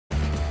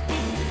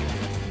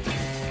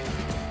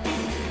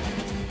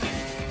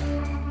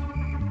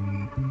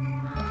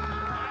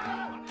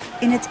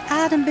In het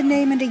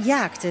adembenemende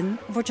Jaakten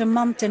wordt een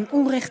man ten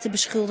onrechte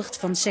beschuldigd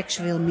van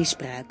seksueel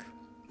misbruik.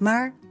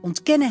 Maar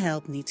ontkennen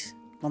helpt niet,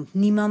 want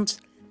niemand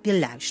wil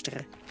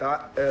luisteren.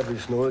 Daar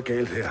vist noget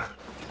galt her.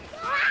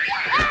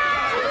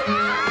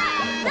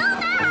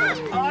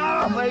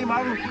 Hvor er I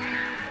mange?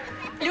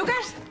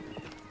 Lukas?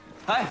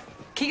 Hej.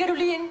 Kigger du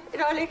lige ind et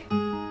øjeblik?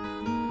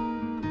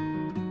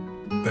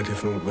 Hvad er det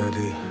for noget? Hvad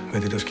er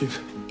det, der er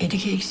sket? Ja, det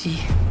kan jeg ikke sige.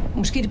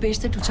 Måske det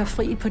bedste, at du tager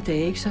fri et par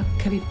dage, ikke? Så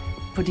kan vi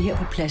få det her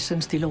på plads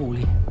sådan stille og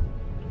roligt.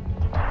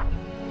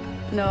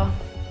 Nå,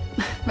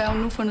 hvad har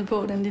hun nu fundet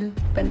på, den lille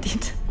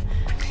bandit?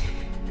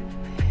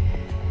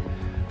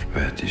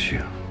 Hvad er det,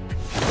 siger?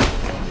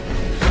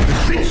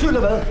 Sindssygt eller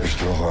hvad? Hvis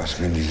du rører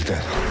som en lille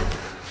datter,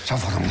 så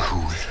får du en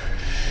kugle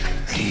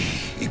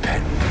lige i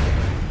panden.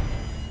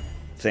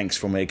 Thanks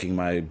for making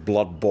my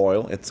blood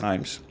boil at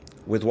times.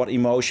 With what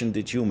emotion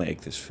did you make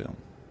this film?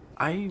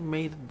 I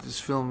made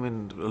this film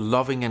in a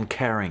loving and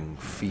caring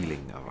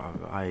feeling.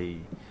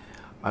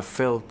 I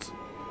felt...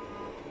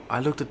 I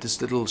looked at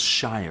this little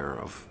shire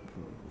of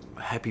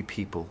happy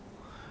people,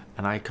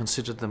 and I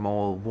considered them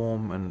all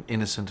warm and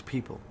innocent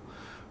people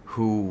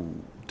who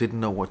didn't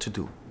know what to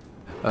do.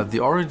 The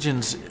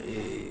origins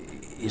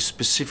is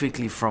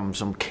specifically from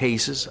some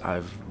cases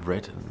I've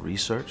read and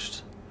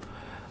researched,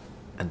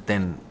 and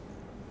then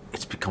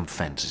it's become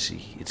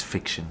fantasy, it's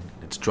fiction,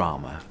 it's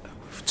drama.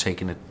 We've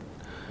taken it.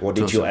 What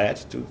did you add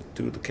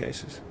to the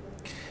cases?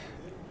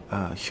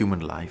 Human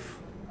life.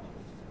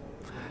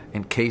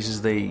 In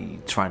cases they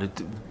try to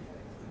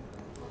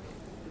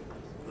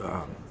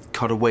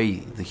cut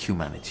away the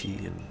humanity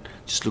and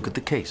just look at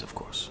the case, of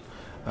course,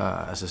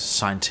 as a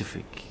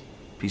scientific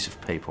piece of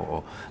paper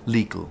or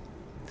legal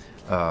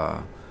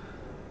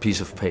piece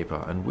of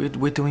paper. And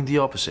we're doing the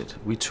opposite.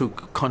 We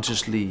took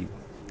consciously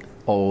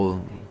all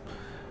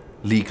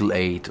legal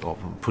aid or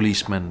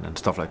policemen and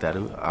stuff like that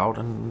out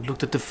and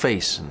looked at the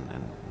face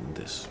and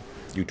this.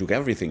 You took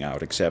everything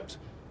out except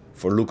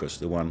for Lucas,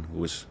 the one who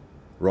was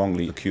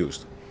wrongly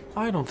accused.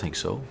 I don't think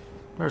so.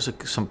 There's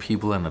some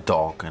people and a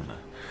dog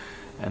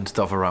and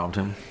stuff around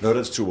him. No,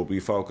 that's true, but we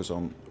focus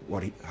on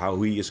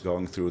how he is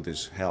going through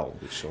this hell,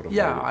 which sort of...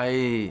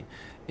 Yeah,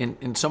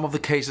 in some of the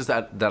cases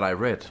that I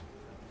read,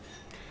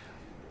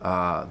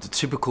 the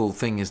typical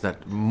thing is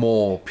that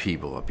more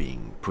people are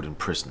being put in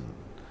prison.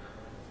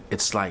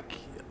 It's like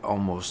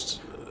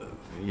almost,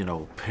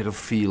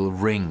 pedophile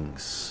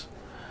rings.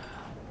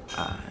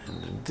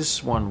 And in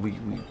this one, we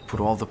put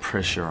all the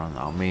pressure on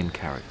our main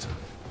character.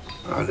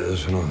 Jeg har lavet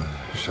sådan noget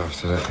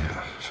saftevand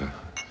her, så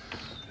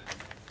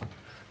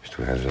hvis du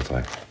vil have det at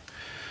drikke,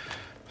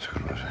 så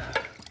kan du også have.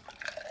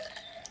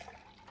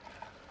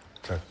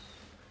 Tak.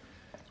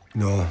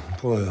 Nå,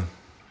 prøv at høre.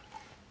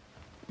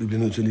 Vi bliver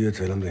nødt til lige at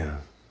tale om det her.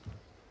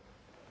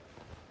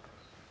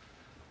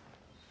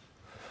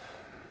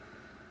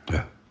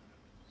 Ja.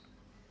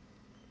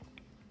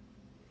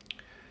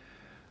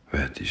 Hvad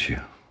er det, de siger?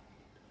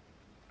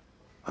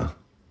 Hvad?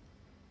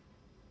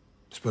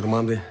 Spørger du mig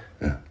om det?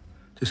 Ja.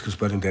 Det skal du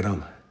spørge din datter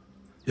om.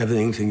 Jeg ved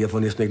ingenting. Jeg får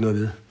næsten ikke noget at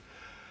vide.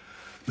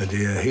 Men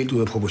det er helt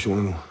ude af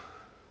proportioner nu.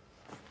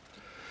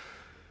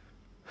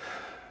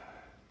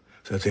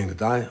 Så jeg tænkte,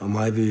 dig og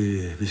mig,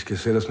 vi skal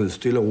sætte os ned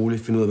stille og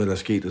roligt, finde ud af, hvad der er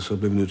sket, og så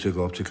bliver vi nødt til at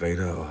gå op til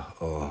Greta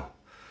og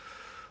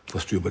få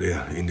styr på det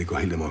her, inden det går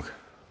helt amok.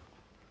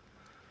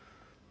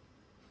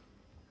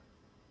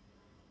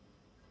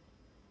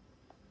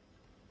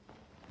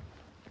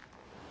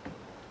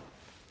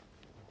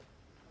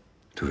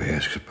 Du vil,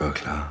 jeg skal spørge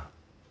Clara.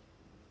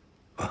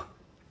 Hvad?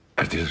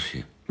 Er det det, du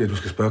siger? Ja, du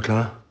skal spørge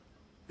Clara.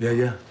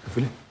 Ja,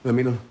 selvfølgelig. Hvad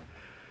mener du?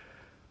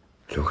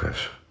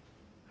 Lukas.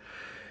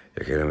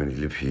 Jeg kender min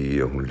lille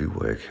pige, og hun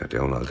lyver ikke, og det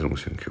har hun aldrig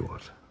nogensinde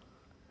gjort.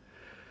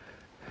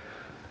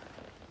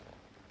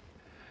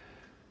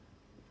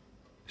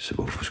 Så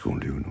hvorfor skulle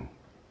hun lyve nu?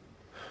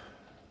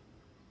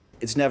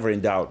 It's never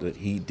in doubt that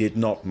he did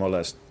not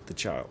molest the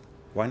child.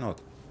 Why not?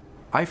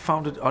 I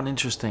found it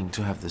uninteresting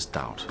to have this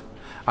doubt.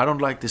 I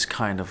don't like this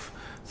kind of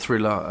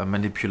thriller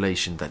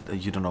manipulation that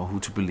you don't know who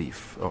to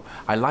believe.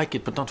 I like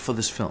it, but not for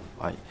this film.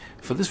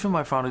 For this film,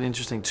 I found it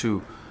interesting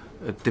to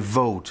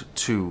devote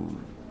to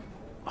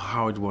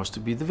how it was to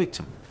be the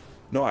victim.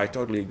 No, I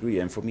totally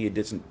agree. And for me, it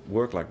didn't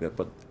work like that.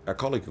 But a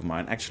colleague of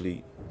mine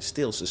actually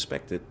still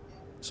suspected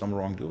some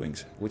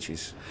wrongdoings, which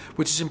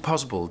is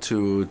impossible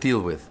to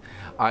deal with.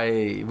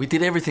 We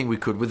did everything we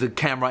could with the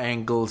camera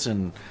angles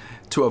and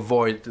to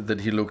avoid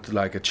that he looked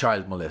like a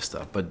child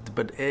molester.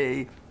 But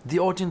the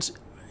audience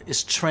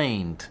is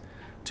trained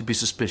to be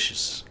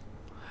suspicious,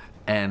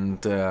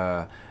 and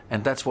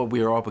that's what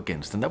we are up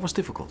against, and that was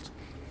difficult.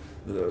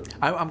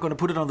 I'm going to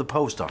put it on the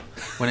poster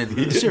when it.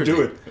 Seriously.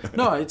 Do it.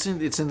 No,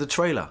 it's in the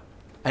trailer.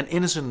 An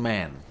innocent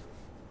man,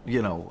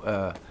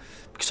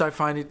 because I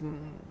find it.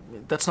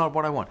 That's not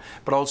what I want.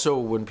 But also,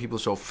 when people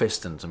saw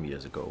Festen some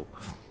years ago,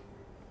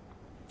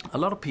 a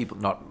lot of people,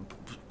 not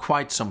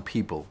quite some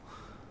people,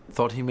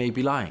 thought he may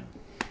be lying.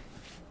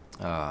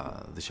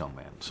 This young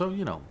man. So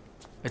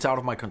it's out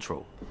of my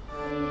control.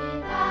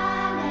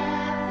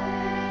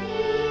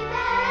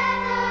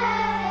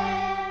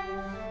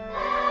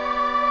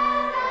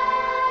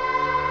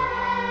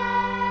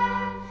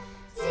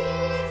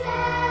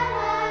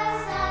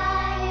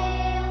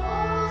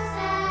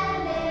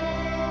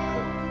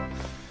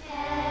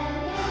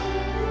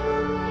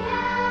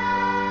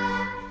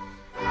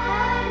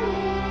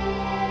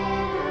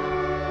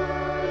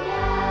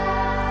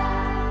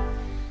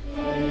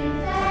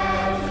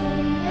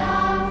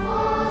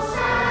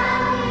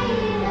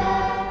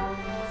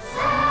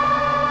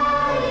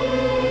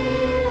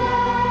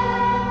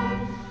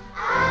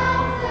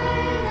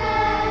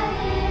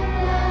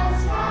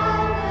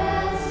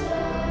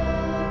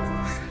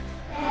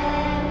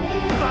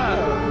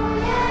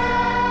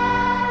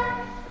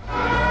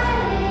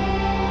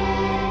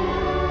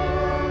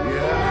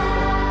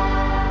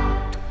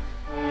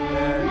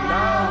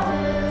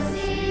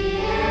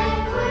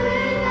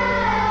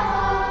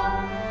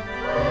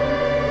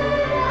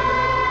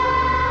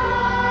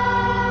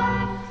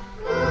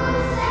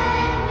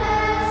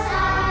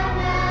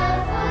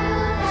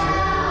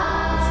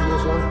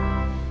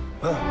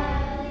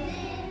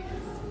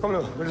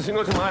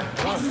 sige noget til mig?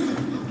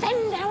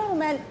 Fanden laver du,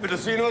 mand? Vil du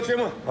sige noget til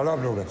mig? Hold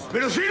op, Lukas.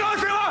 Vil du sige noget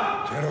til mig?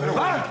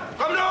 Hvad?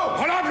 Kom nu!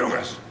 Hold op,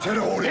 Lukas. Tag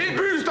det roligt. Hele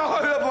byen står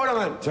og hører på dig,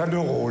 mand. Tag det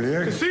roligt,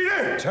 ikke? Sig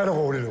det! Tag det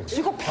roligt, Lukas.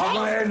 Hold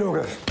mig af,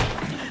 Lukas.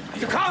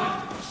 Så kom!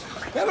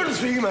 Hvad vil du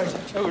sige, mand?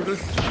 Hvad vil du...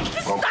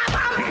 Stop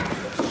ham!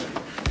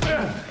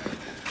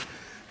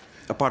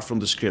 Apart from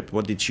the script,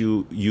 what did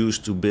you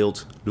use to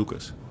build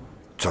Lucas?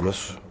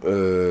 Thomas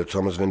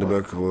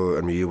Vinterberg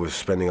and me was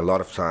spending a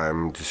lot of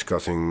time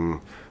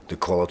discussing the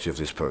quality of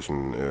this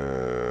person,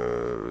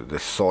 the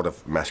sort of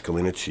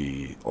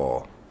masculinity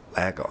or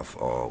lack of,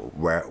 or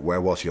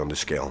where was he on the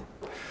scale.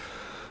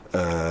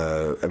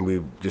 And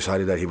we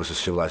decided that he was a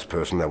civilized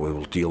person, that we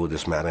will deal with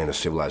this matter in a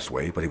civilized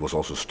way, but he was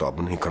also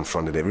stubborn. He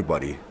confronted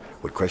everybody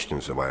with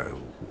questions about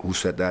who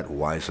said that,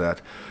 why is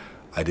that.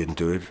 I didn't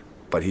do it,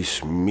 but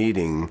he's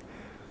meeting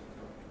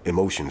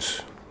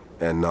emotions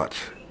and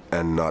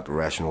not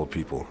rational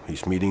people.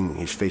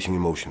 He's facing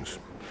emotions,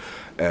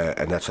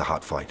 and that's a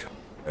hard fight.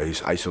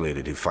 He's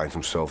isolated. He finds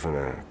himself in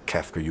a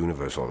Kafka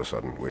universe all of a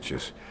sudden,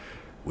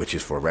 which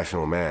is for a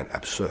rational man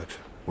absurd.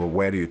 Well,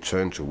 where do you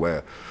turn to?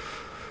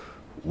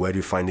 Where do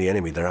you find the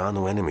enemy? There are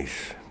no enemies.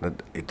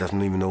 It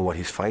doesn't even know what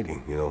he's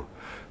fighting, you know.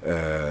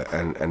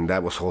 And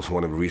that was also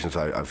one of the reasons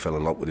I fell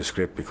in love with the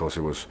script, because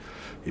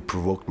it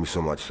provoked me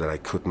so much that I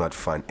could not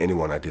find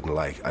anyone I didn't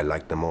like. I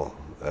liked them all,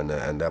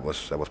 and that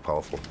was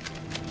powerful.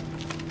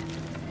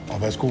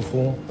 Og værsgo,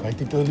 fru.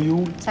 Rigtig glædelig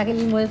jul. Tak i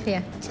lige måde, Per.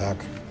 Tak.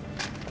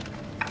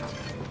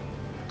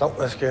 Dog,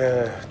 jeg skal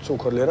have 2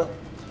 koteletter.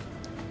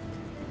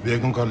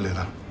 Hvilken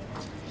koteletter?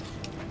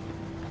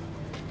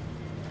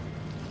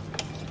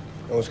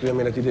 Jeg skal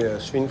have med de der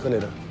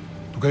svinekoteletter.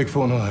 Du kan ikke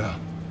få noget her.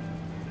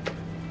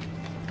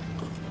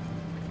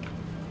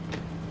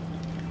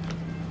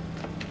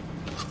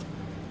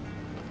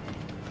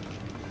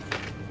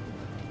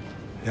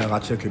 Jeg har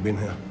ret til at købe ind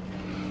her.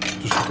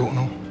 Du skal gå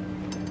nu.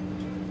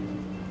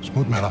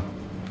 Smut med dig.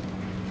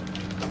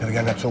 Jeg vil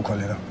gerne have 2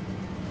 koteletter.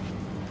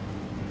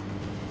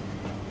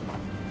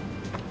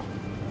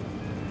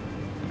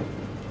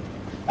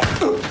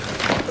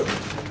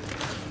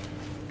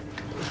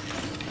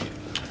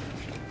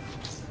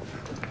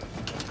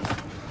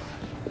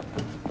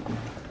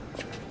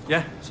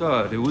 Ja, så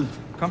er det ud.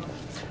 Kom.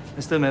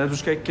 Afsted med dig. Du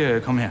skal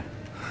ikke komme her.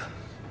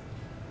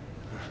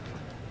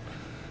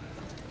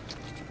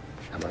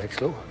 Jeg må da ikke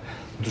slå.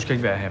 Du skal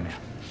ikke være her mere.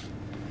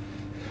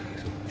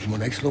 Du må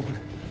da ikke slå på det.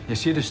 Jeg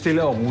siger det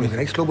stille og Du roligt. kan da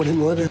ikke slå på den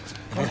måde, det.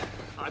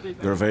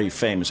 You're a very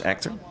famous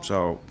actor,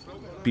 so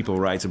people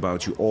write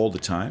about you all the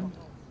time.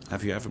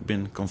 Have you ever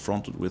been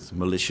confronted with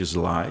malicious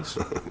lies?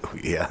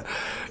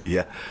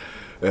 Yeah.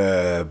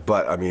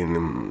 But I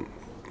mean,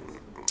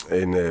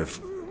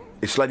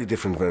 it's slightly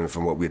different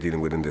from what we're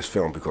dealing with in this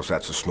film, because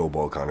that's a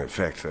snowball kind of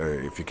effect.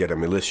 If you get a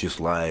malicious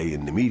lie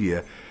in the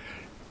media,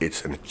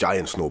 it's a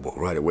giant snowball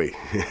right away.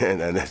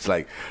 and it's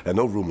like, there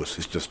are no rumors,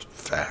 it's just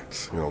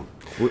facts, you know.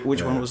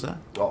 Which one was that?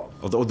 Oh,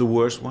 Or the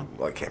worst one?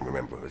 I can't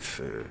remember.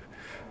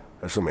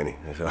 There's so many.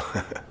 So.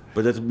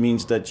 But that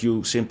means that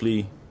you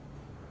simply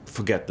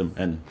forget them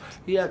and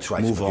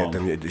try to forget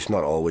them. It's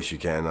not always you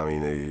can. I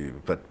mean,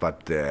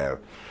 but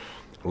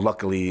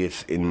luckily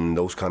it's in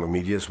those kind of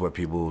medias where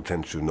people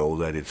tend to know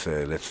that it's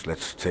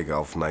let's take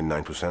off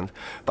 99%.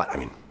 But I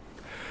mean,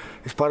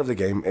 it's part of the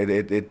game.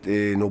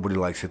 Nobody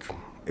likes it.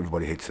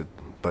 Everybody hates it.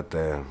 But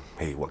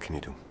hey, what can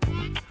you do?